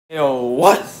Yo,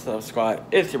 what's up, squad?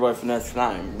 It's your boy Finesse, and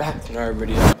I'm back to another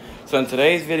video. So in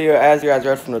today's video, as you guys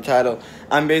read from the title,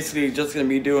 I'm basically just gonna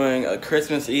be doing a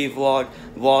Christmas Eve vlog,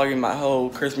 vlogging my whole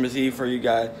Christmas Eve for you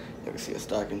guys. You can see a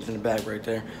stockings in the back right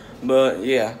there. But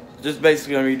yeah, just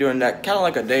basically gonna be doing that, kind of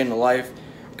like a day in the life,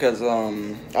 because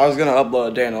I was gonna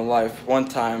upload a day in the life one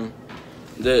time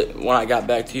when I got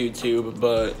back to YouTube,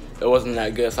 but it wasn't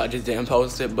that good, so I just didn't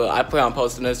post it. But I plan on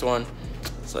posting this one,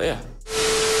 so yeah.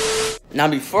 Now,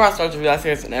 before I start the video, I say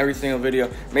this in every single video,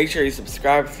 make sure you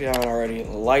subscribe if you haven't already,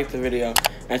 like the video,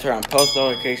 and turn on post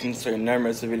notifications so you never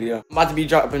miss a video. I'm about to be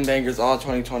dropping bangers all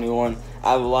 2021.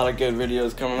 I have a lot of good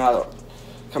videos coming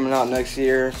out next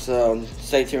year, so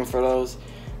stay tuned for those.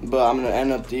 But I'm gonna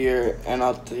end up the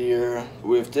year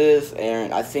with this,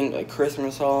 and I think a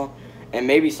Christmas haul, and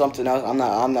maybe something else. I'm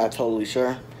not totally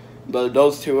sure, but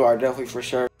those two are definitely for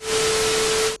sure.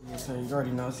 So you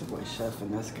already know it's your boy Chef,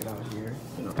 and let's get out here.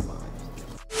 You know the vibe.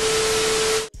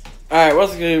 Alright,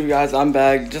 what's good, guys? I'm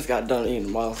back. Just got done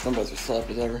eating while somebody's slept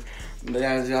or whatever. But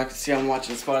as y'all can see, I'm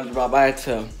watching SpongeBob. I had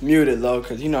to mute it though,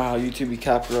 because you know how YouTube be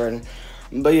copywriting.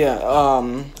 But yeah,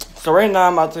 so right now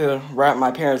I'm about to wrap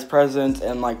my parents' presents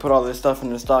and like put all this stuff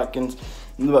in the stockings.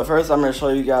 But first, I'm going to show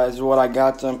you guys what I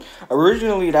got them.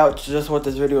 Originally, that was just what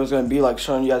this video was going to be, like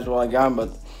showing you guys what I got them,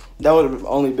 but that would have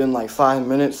only been like 5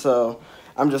 minutes, so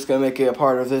I'm just going to make it a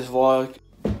part of this vlog.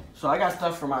 So I got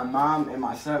stuff for my mom and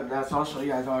my stepdad, so I'll show you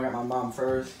guys how I got my mom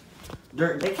first.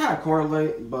 They kind of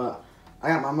correlate, but I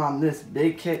got my mom this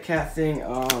big Kit Kat thing. Yeah,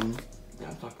 I'm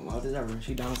talking about this ever.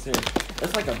 She downstairs.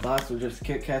 It's like a box with just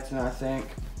Kit Kats in it, I think.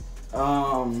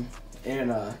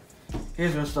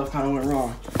 Here's where stuff kind of went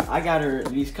wrong. I got her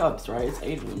these cups, right? It's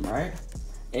 8 of them, right?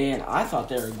 And I thought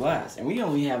they were glass, and we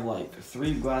only have like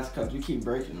 3 glass cups. We keep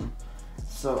breaking them,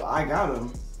 so I got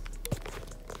them,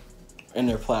 and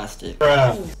they're plastic.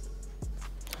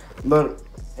 But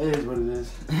it is what it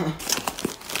is.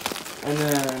 And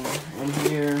then in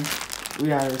here we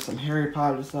got her some Harry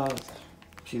Potter socks.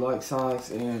 She likes socks,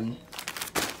 and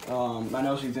I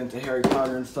know she's into Harry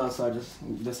Potter and stuff, so I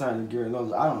just decided to get her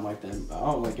those. I don't like them. I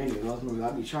don't like any of those movies.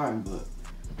 I'd be trying, but.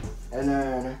 And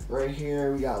then right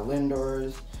here we got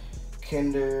Lindor's,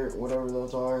 Kinder, whatever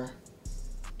those are,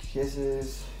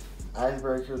 Kisses,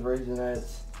 Icebreakers,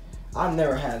 Raisinets. I've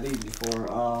never had these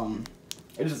before.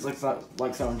 It just looks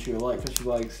like something she would like, because she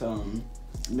likes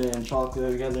mint and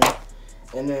chocolate together.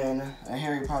 And then a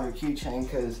Harry Potter keychain,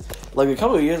 because like a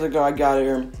couple of years ago I got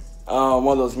her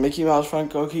one of those Mickey Mouse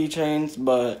Funko keychains,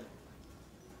 but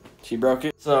she broke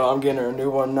it. So I'm getting her a new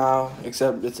one now,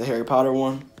 except it's a Harry Potter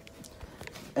one.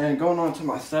 And going on to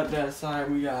my stepdad's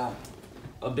side, we got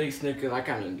a big Snickers. I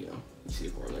kind of, you see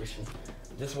the correlation.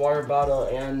 This water bottle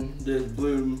and this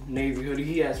blue navy hoodie.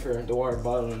 He asked for the water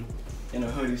bottle and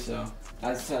a hoodie, so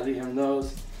I decided to give him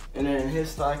those. And then his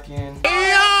stocking.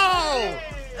 Hey,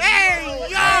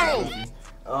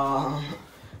 yo!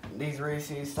 These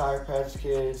Reese's, Sour Patch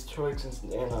Kids, Twix, and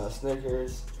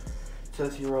Snickers,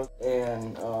 Tootsie Rolls,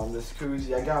 and this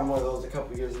koozie. I got him one of those a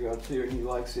couple years ago too. He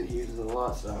likes it. He uses it a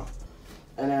lot, so.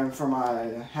 And then for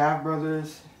my half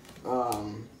brothers, I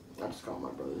just call them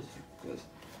my brothers because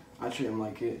I treat them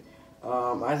like it.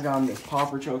 I just got them this Paw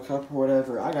Patrol cup or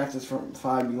whatever. I got this from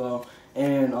Five Below,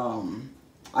 and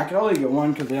I could only get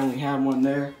one because they only had one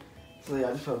there. So yeah,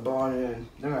 I just put a ball in it, and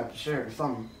they're gonna have to share it or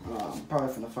something.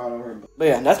 Probably from the fight over. But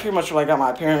yeah, that's pretty much what I got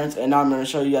my parents, and now I'm gonna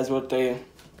show you guys what they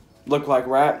look like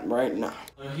right now.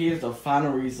 So here's the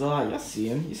final result. Y'all see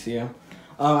him? You see him?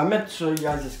 I meant to show you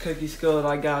guys this cookie skillet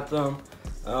I got them.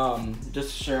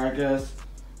 Just to share, I guess.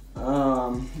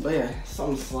 But yeah,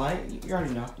 something slight. You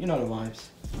already know. You know the vibes.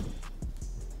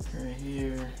 Right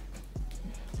here.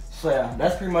 So yeah,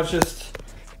 that's pretty much just.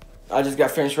 I just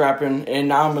got finished wrapping, and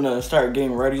now I'm gonna start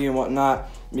getting ready and whatnot,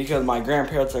 because my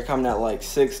grandparents are coming at like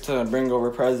 6 to bring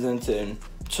over presents and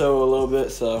chill a little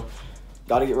bit. So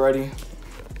gotta get ready.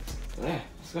 So yeah,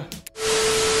 let's go.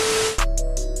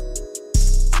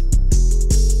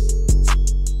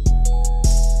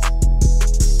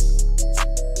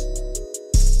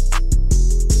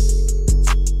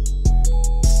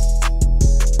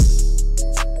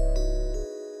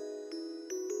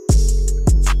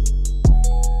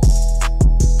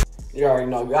 You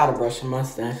already know, gotta brush your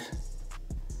mustache.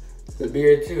 The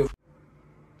beard too.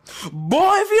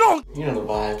 Boy, if you don't, you know the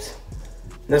vibes.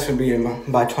 That's gonna be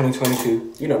by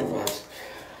 2022. You know the vibes.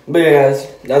 But yeah, guys,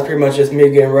 that's pretty much just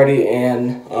me getting ready,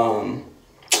 and I'm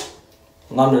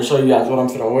gonna show you guys what I'm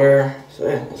gonna wear. So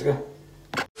yeah, let's go.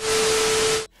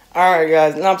 Alright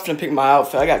guys, now I'm just gonna pick my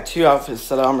outfit. I got 2 outfits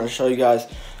set up. I'm gonna show you guys.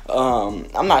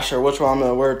 I'm not sure which one I'm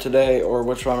gonna wear today or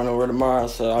which one I'm gonna wear tomorrow,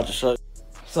 so I'll just show you.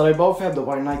 So they both have the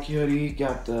white Nike hoodie.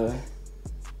 Got the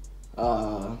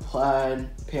plaid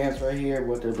pants right here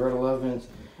with the red 11s,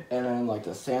 and then like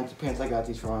the Santa pants. I got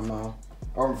these from my mom,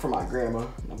 or from my grandma.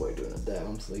 Nobody doing a dab,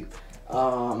 I'm asleep.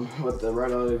 With the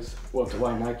red Uggs, with the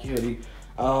white Nike hoodie.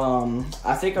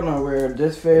 I think I'm gonna wear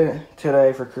this fit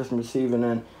today for Christmas Eve, and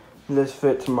then this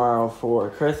fit tomorrow for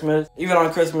Christmas. Even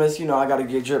on Christmas, you know, I gotta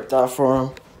get dripped out for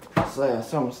them. So yeah,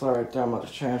 so I'm gonna start right there. I'm about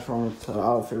to transform to the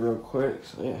outfit real quick,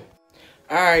 so yeah.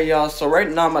 Alright, y'all, so right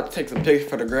now I'm about to take some pictures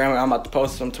for the gram, and I'm about to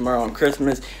post them tomorrow on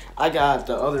Christmas. I got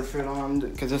the other fit on,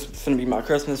 because this is gonna be my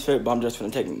Christmas fit, but I'm just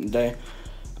gonna take them today.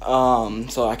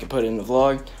 So I can put it in the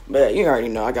vlog. But you already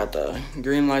know, I got the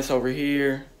green lights over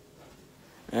here,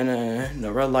 and then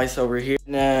the red lights over here.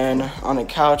 And then on the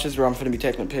couches where I'm gonna be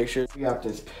taking pictures, we got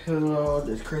this pillow,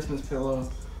 this Christmas pillow,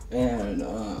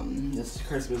 and this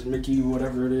Christmas Mickey,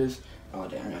 whatever it is. Oh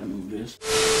damn, I gotta move this.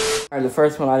 Alright, the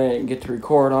first one I didn't get to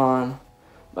record on.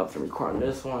 I'm about to record on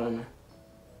this one.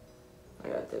 I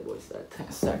got that voice that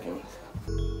 10 seconds.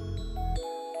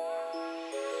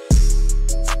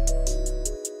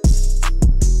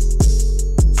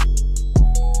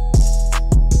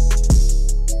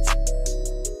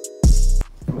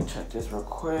 Check this real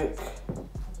quick.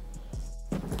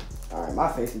 Alright,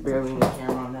 my face is barely in the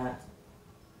camera on that.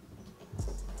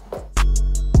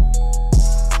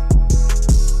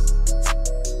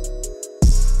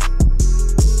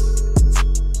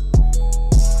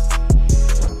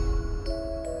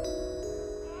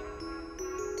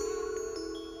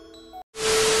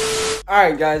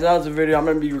 Alright guys, that was the video. I'm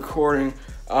going to be recording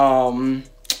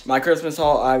my Christmas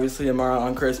haul, obviously, tomorrow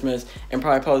on Christmas, and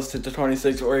probably post it the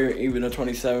 26th or even the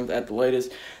 27th at the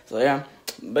latest. So yeah,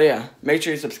 but yeah, make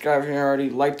sure you subscribe if you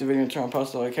already, like the video, and turn on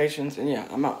post notifications, and yeah,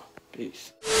 I'm out.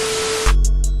 Peace.